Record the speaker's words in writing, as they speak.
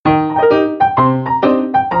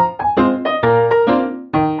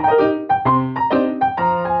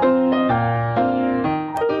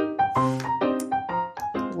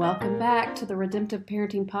Redemptive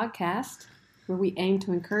Parenting Podcast, where we aim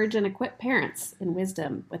to encourage and equip parents in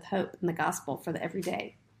wisdom with hope in the gospel for the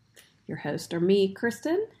everyday. Your hosts are me,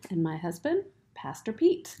 Kristen, and my husband, Pastor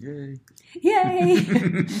Pete. Yay. Yay!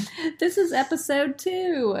 This is episode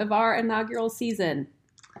 2 of our inaugural season.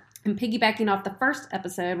 And piggybacking off the first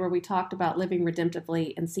episode where we talked about living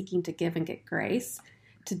redemptively and seeking to give and get grace,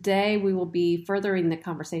 today we will be furthering the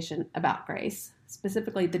conversation about grace,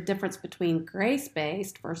 specifically the difference between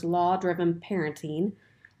grace-based versus law-driven parenting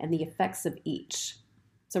and the effects of each.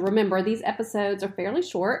 So remember, these episodes are fairly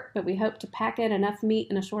short, but we hope to pack in enough meat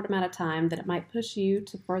in a short amount of time that it might push you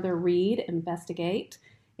to further read, investigate,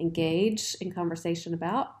 engage in conversation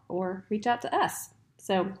about, or reach out to us.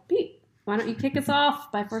 So, Pete, why don't you kick us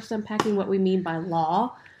off by first unpacking what we mean by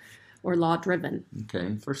law or law-driven?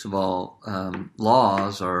 Okay, first of all,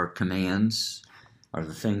 laws or commands are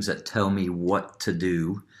the things that tell me what to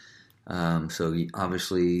do. So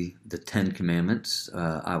obviously the 10 Commandments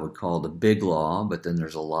I would call the big law, but then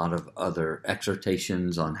there's a lot of other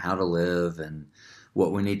exhortations on how to live and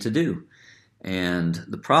what we need to do. And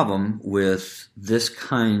the problem with this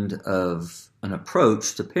kind of an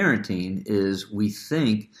approach to parenting is we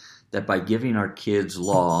think that by giving our kids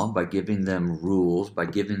law, by giving them rules, by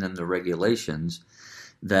giving them the regulations,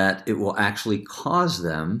 that it will actually cause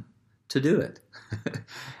them to do it.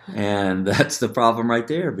 And that's the problem right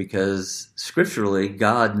there, because scripturally,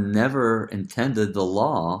 God never intended the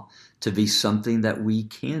law to be something that we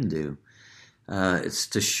can do. It's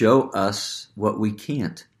to show us what we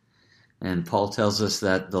can't. And Paul tells us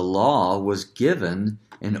that the law was given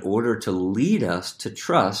in order to lead us to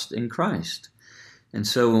trust in Christ. And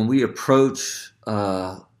so when we approach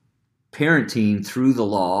parenting through the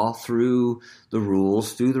law, through the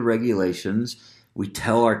rules, through the regulations, we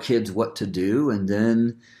tell our kids what to do, and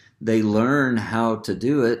then they learn how to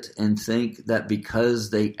do it and think that because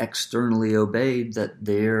they externally obeyed that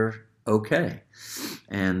they're okay.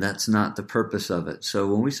 And that's not the purpose of it. So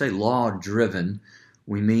when we say law-driven,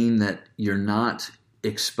 we mean that you're not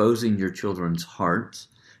exposing your children's hearts.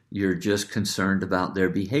 You're just concerned about their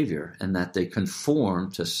behavior and that they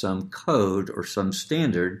conform to some code or some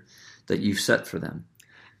standard that you've set for them.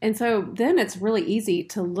 And so then it's really easy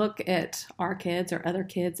to look at our kids or other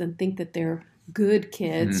kids and think that they're good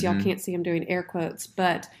kids. Mm-hmm. Y'all can't see them doing air quotes,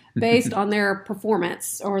 but based on their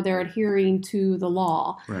performance or they're adhering to the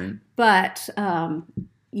law. Right. But,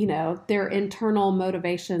 their internal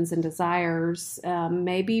motivations and desires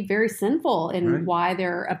may be very sinful in why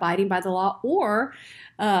they're abiding by the law, or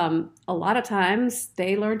a lot of times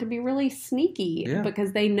they learn to be really sneaky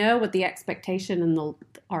because they know what the expectation in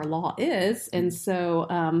our law is. And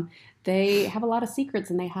so they have a lot of secrets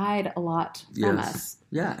and they hide a lot from us.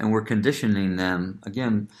 Yeah, and we're conditioning them.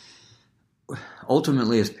 Again,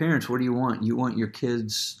 ultimately as parents, what do you want? You want your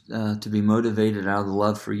kids to be motivated out of the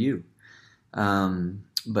love for you.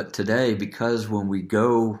 But today, because when we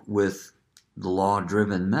go with the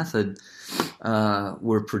law-driven method,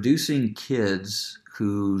 we're producing kids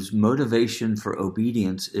whose motivation for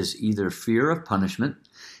obedience is either fear of punishment.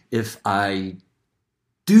 If I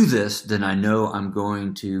do this, then I know I'm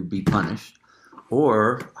going to be punished,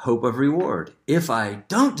 or hope of reward. If I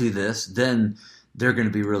don't do this, then they're going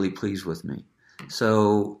to be really pleased with me.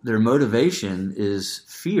 So their motivation is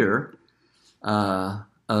fear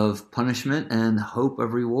of punishment and hope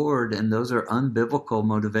of reward, and those are unbiblical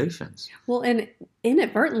motivations. Well, and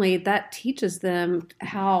inadvertently, that teaches them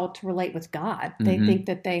how to relate with God. They think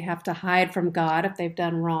that they have to hide from God if they've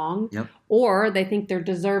done wrong, or they think they're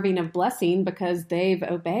deserving of blessing because they've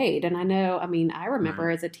obeyed. And I remember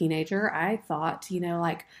as a teenager, I thought,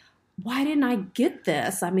 why didn't I get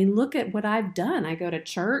this? Look at what I've done. I go to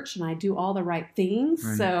church and I do all the right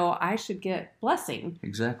things, so I should get blessing.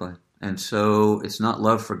 Exactly. And so it's not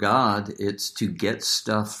love for God, it's to get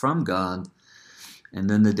stuff from God. And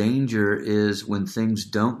then the danger is when things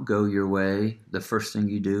don't go your way, the first thing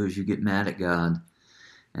you do is you get mad at God.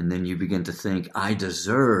 And then you begin to think, I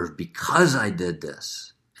deserve because I did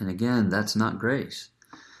this. And again, that's not grace.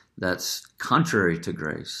 That's contrary to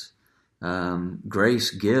grace. Grace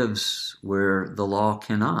gives where the law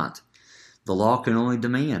cannot. The law can only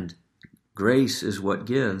demand. Grace is what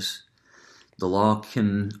gives. The law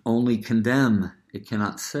can only condemn, it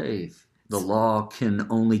cannot save. The law can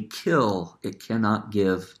only kill, it cannot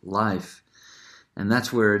give life. And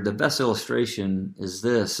that's where the best illustration is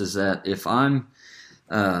this, is that if I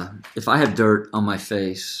have dirt on my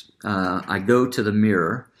face, I go to the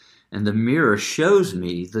mirror, and the mirror shows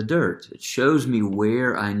me the dirt. It shows me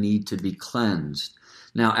where I need to be cleansed.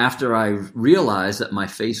 Now, after I realize that my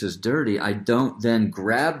face is dirty, I don't then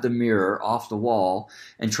grab the mirror off the wall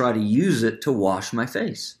and try to use it to wash my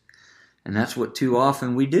face. And that's what too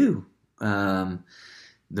often we do.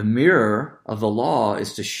 The mirror of the law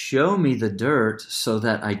is to show me the dirt so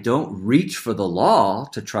that I don't reach for the law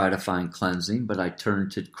to try to find cleansing, but I turn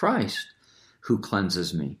to Christ who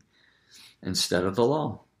cleanses me instead of the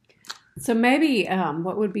law. So maybe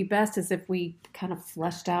what would be best is if we kind of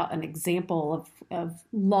fleshed out an example of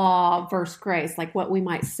law versus grace, like what we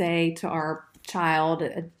might say to our child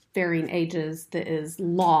at varying ages that is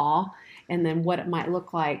law, and then what it might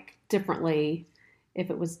look like differently if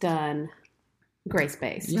it was done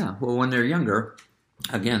grace-based. Yeah, well, when they're younger,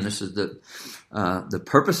 again, this is the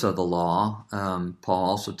purpose of the law. Paul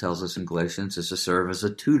also tells us in Galatians is to serve as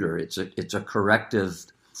a tutor. It's a corrective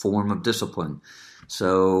form of discipline.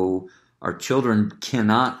 So our children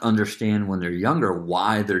cannot understand when they're younger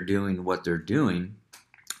why they're doing what they're doing.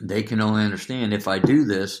 They can only understand if I do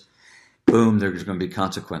this, boom, there's going to be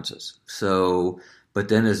consequences. So, but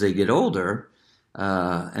then as they get older,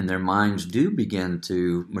 and their minds do begin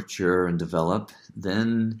to mature and develop,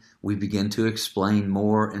 then we begin to explain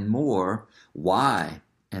more and more why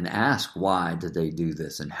and ask why did they do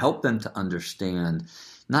this and help them to understand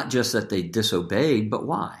not just that they disobeyed, but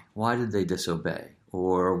why. Why did they disobey?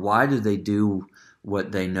 Or why did they do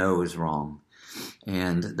what they know is wrong?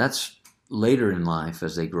 And that's later in life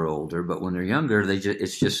as they grow older, but when they're younger,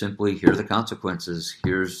 it's just simply, here are the consequences.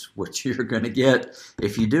 Here's what you're going to get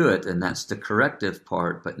if you do it, and that's the corrective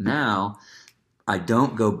part. But now, I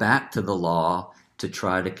don't go back to the law to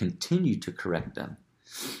try to continue to correct them.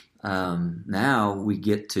 Now, we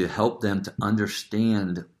get to help them to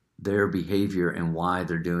understand their behavior and why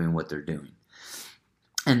they're doing what they're doing.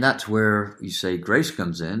 And that's where you say grace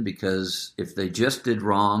comes in, because if they just did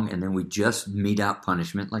wrong and then we just mete out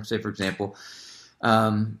punishment, like say, for example,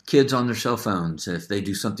 kids on their cell phones, if they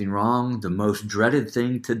do something wrong, the most dreaded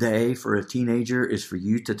thing today for a teenager is for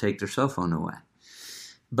you to take their cell phone away.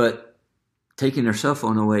 But taking their cell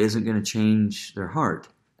phone away isn't going to change their heart.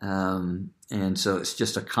 And so it's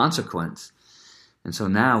just a consequence. And so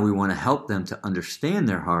now we want to help them to understand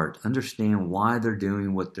their heart, understand why they're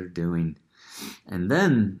doing what they're doing. And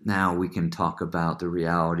then now we can talk about the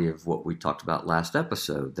reality of what we talked about last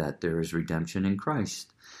episode, that there is redemption in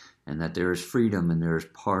Christ, and that there is freedom, and there is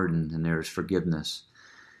pardon, and there is forgiveness.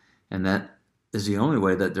 And that is the only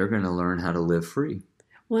way that they're going to learn how to live free.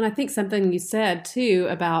 Well, and I think something you said, too,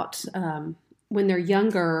 about when they're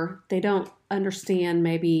younger, they don't understand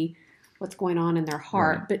maybe what's going on in their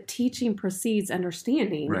heart, right. But teaching precedes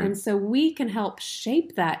understanding. Right. And so we can help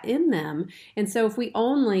shape that in them. And so if we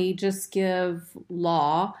only just give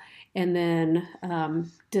law and then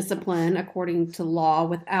discipline according to law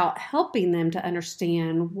without helping them to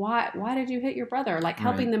understand why did you hit your brother? Like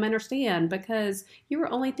helping right. them understand, because you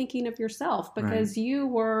were only thinking of yourself, because right. you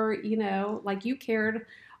were, like you cared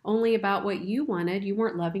only about what you wanted. You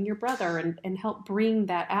weren't loving your brother, and help bring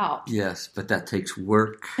that out. Yes, but that takes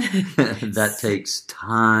work. That takes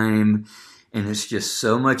time. And it's just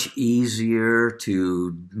so much easier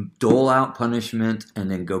to dole out punishment and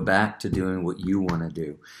then go back to doing what you want to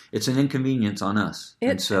do. It's an inconvenience on us.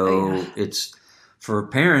 It's for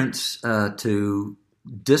parents to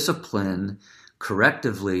discipline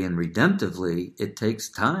correctively and redemptively. It takes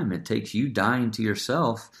time. It takes you dying to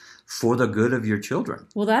yourself for the good of your children.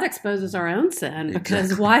 Well, that exposes our own sin,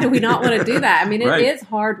 because why do we not want to do that? I mean, it is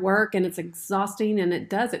hard work and it's exhausting, and it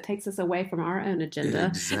takes us away from our own agenda.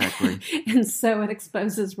 Exactly. And so it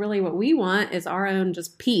exposes really what we want is our own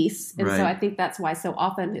just peace. And so I think that's why so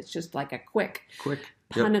often it's just like a quick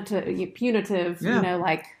punitive,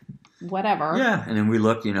 like whatever. Yeah. And then we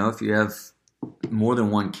look, if you have more than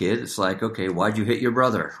one kid, it's like, okay, why'd you hit your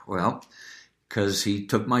brother? Well, because he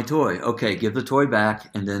took my toy. Okay, give the toy back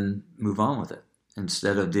and then move on with it.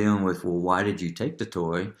 Instead of dealing with, well, why did you take the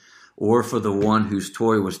toy? Or for the one whose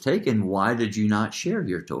toy was taken, why did you not share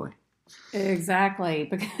your toy? Exactly,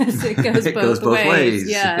 because it goes both ways.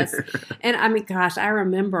 Yes. And I mean, gosh, I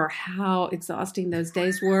remember how exhausting those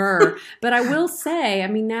days were. But I will say,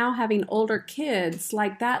 now having older kids,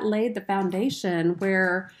 like that laid the foundation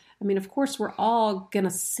where, of course, we're all going to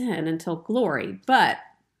sin until glory. But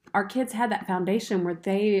our kids had that foundation where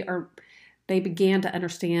they began to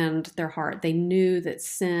understand their heart. They knew that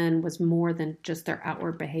sin was more than just their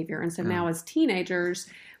outward behavior. And so now as teenagers,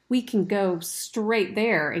 we can go straight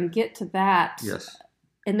there and get to that. Yes.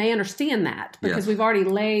 And they understand that because we've already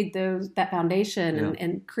laid that foundation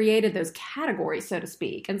and created those categories, so to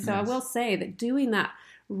speak. And so I will say that doing that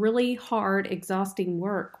really hard, exhausting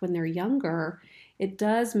work when they're younger, it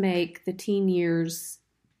does make the teen years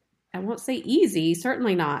I won't say easy,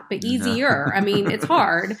 certainly not, but easier. I mean, it's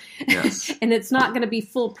hard. Yes. And it's not going to be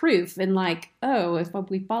foolproof and like, oh, if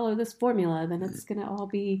we follow this formula, then it's going to all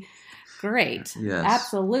be great. Yes.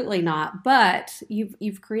 Absolutely not. But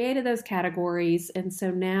you've created those categories. And so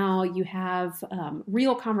now you have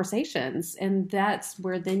real conversations. And that's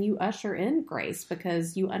where then you usher in grace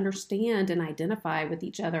because you understand and identify with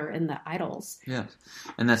each other in the idols. Yes.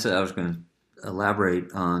 And that's what I was going to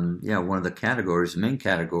elaborate on. One of the categories, the main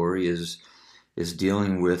category is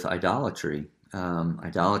dealing with idolatry.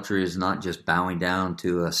 Idolatry is not just bowing down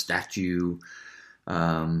to a statue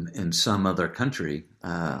in some other country.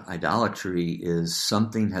 Idolatry is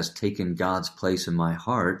something has taken God's place in my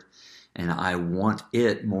heart, and I want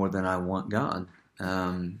it more than I want God.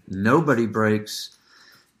 Nobody breaks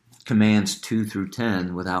commands 2 through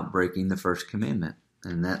 10 without breaking the first commandment.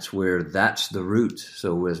 And that's the root.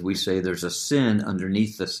 So as we say, there's a sin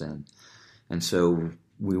underneath the sin. And so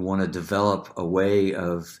we want to develop a way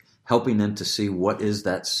of helping them to see what is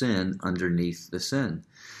that sin underneath the sin.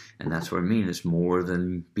 And that's what I mean. It's more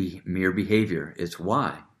than mere behavior. It's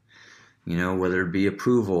why. Whether it be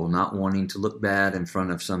approval, not wanting to look bad in front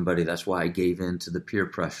of somebody. That's why I gave in to the peer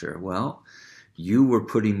pressure. Well, you were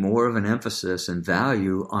putting more of an emphasis and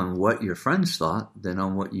value on what your friends thought than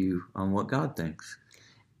on what God thinks.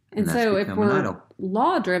 And so if we're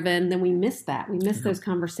law-driven, then we miss that. We miss those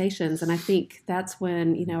conversations. And I think that's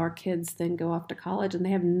when, our kids then go off to college and they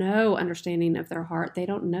have no understanding of their heart. They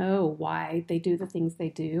don't know why they do the things they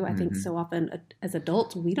do. I think so often as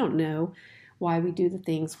adults, we don't know why we do the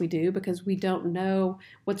things we do because we don't know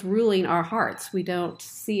what's ruling our hearts. We don't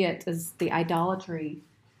see it as the idolatry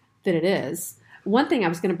that it is. One thing I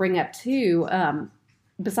was going to bring up too,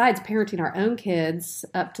 besides parenting our own kids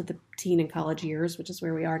up to the teen and college years, which is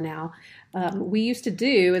where we are now, we used to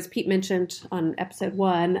do, as Pete mentioned on episode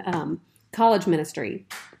 1, college ministry.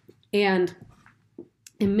 And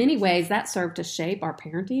in many ways, that served to shape our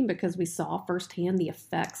parenting because we saw firsthand the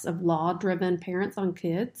effects of law-driven parents on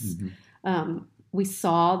kids. We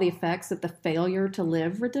saw the effects of the failure to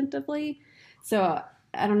live redemptively. So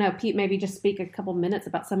I don't know, Pete, maybe just speak a couple minutes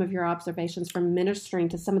about some of your observations from ministering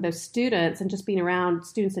to some of those students and just being around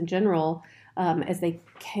students in general as they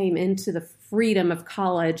came into the freedom of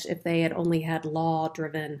college if they had only had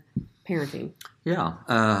law-driven parenting. Yeah,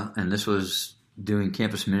 and this was doing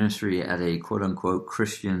campus ministry at a quote-unquote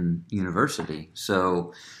Christian university.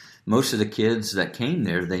 So most of the kids that came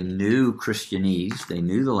there, they knew Christianese, they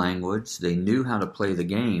knew the language, they knew how to play the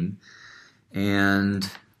game, and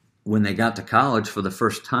when they got to college for the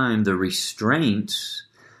first time, the restraints,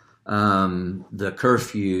 the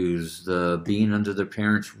curfews, the being under their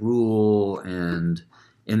parents' rule and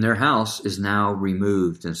in their house is now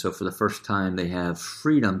removed. And so for the first time, they have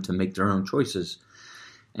freedom to make their own choices.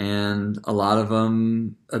 And a lot of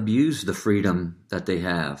them abuse the freedom that they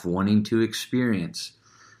have, wanting to experience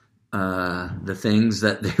the things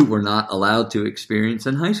that they were not allowed to experience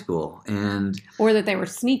in high school, or that they were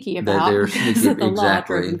sneaky about because of the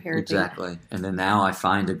law-driven parenting. Exactly. And then now I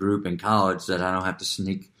find a group in college that I don't have to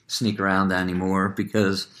sneak around anymore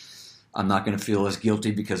because I'm not going to feel as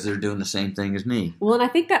guilty because they're doing the same thing as me. Well, and I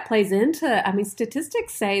think that plays into,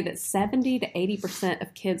 statistics say that 70 to 80%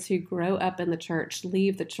 of kids who grow up in the church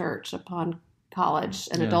leave the church upon college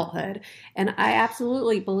and adulthood. And I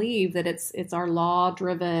absolutely believe that it's our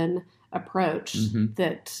law-driven approach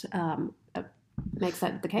that makes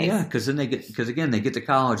that the case. Yeah, because then they get to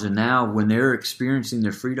college, and now when they're experiencing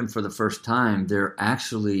their freedom for the first time, they're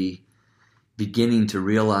actually beginning to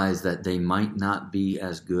realize that they might not be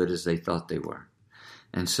as good as they thought they were.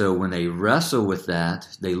 And so when they wrestle with that,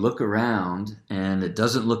 they look around and it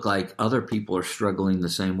doesn't look like other people are struggling the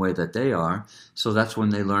same way that they are. So that's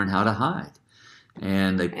when they learn how to hide.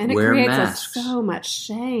 And they wear masks. And it creates so much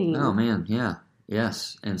shame. Oh, man, yeah,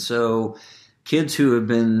 yes. And so kids who have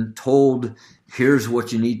been told, here's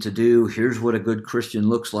what you need to do, here's what a good Christian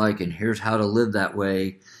looks like, and here's how to live that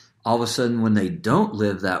way, all of a sudden when they don't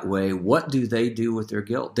live that way, what do they do with their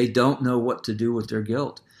guilt? They don't know what to do with their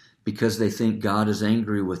guilt because they think God is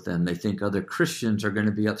angry with them. They think other Christians are going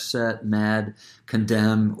to be upset, mad,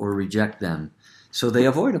 condemn, or reject them. So they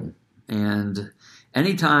avoid them. And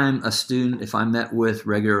anytime a student, if I met with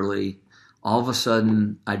regularly, all of a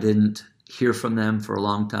sudden I didn't hear from them for a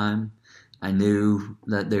long time, I knew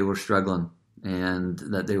that they were struggling and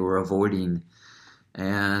that they were avoiding.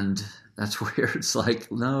 And that's where it's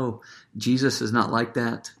like, no, Jesus is not like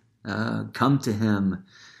that. Come to him.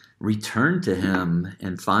 return to him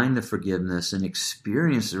and find the forgiveness and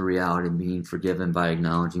experience the reality of being forgiven by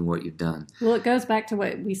acknowledging what you've done. Well, it goes back to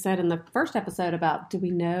what we said in the first episode about, do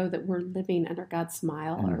we know that we're living under God's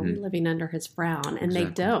smile or are we living under his frown? And Exactly.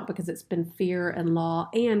 they don't, because it's been fear and law,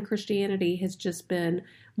 and Christianity has just been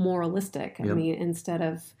moralistic. I mean, instead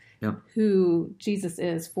of who Jesus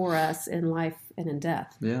is for us in life and in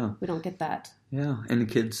death. Yeah. We don't get that. Yeah. And the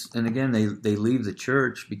kids, and again, they leave the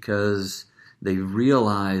church because they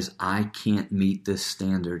realize, I can't meet this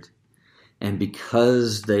standard. And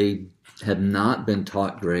because they have not been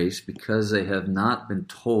taught grace, because they have not been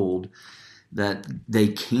told that they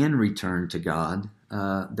can return to God,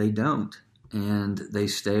 they don't. And they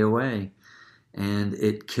stay away. And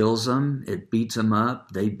it kills them. It beats them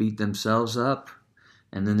up. They beat themselves up.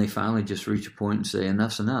 And then they finally just reach a point and say,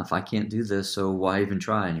 enough's enough. I can't do this, so why even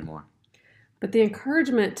try anymore? But the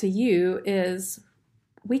encouragement to you is,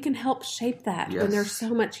 we can help shape that when they're so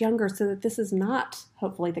much younger, so that this is not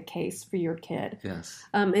hopefully the case for your kid. Yes.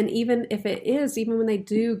 And even if it is, even when they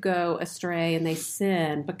do go astray and they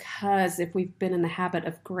sin, because if we've been in the habit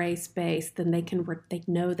of grace-based, then they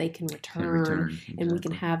know they can return. Exactly. And we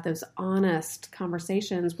can have those honest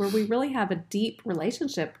conversations where we really have a deep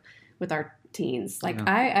relationship with our teens. Like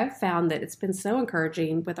I've found that it's been so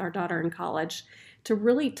encouraging with our daughter in college to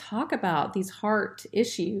really talk about these heart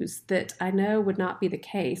issues that I know would not be the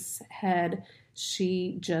case had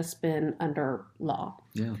she just been under law.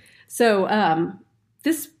 Yeah. So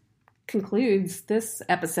this concludes this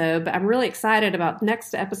episode, but I'm really excited about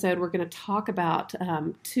next episode. We're going to talk about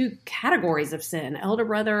two categories of sin, elder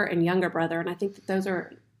brother and younger brother. And I think that those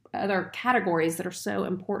are other categories that are so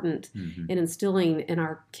important in instilling in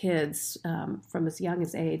our kids from as young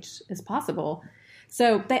as age as possible.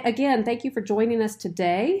 So again, thank you for joining us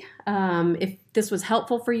today. If this was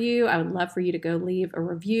helpful for you, I would love for you to go leave a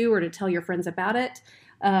review or to tell your friends about it.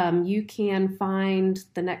 You can find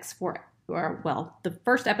the next the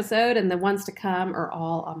first episode and the ones to come are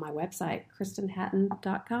all on my website,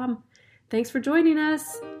 KristenHatton.com. Thanks for joining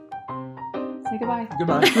us. Say goodbye.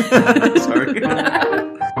 Goodbye. Sorry.